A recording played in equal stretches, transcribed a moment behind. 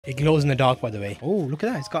It glows in the dark, by the way. Oh, look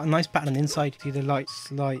at that. It's got a nice pattern on the inside. See the light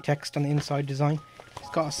text on the inside design? It's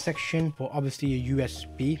got a section for obviously a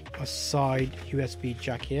USB, a side USB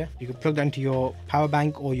jack here. You can plug that into your power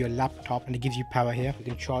bank or your laptop and it gives you power here. You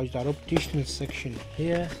can charge that up. Additional section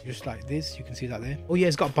here, just like this. You can see that there. Oh yeah,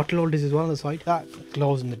 it's got bottle holders as well on the side. That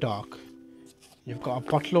glows in the dark. You've got a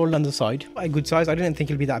bottle holder on the side. Quite a good size. I didn't think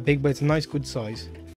it'll be that big, but it's a nice good size.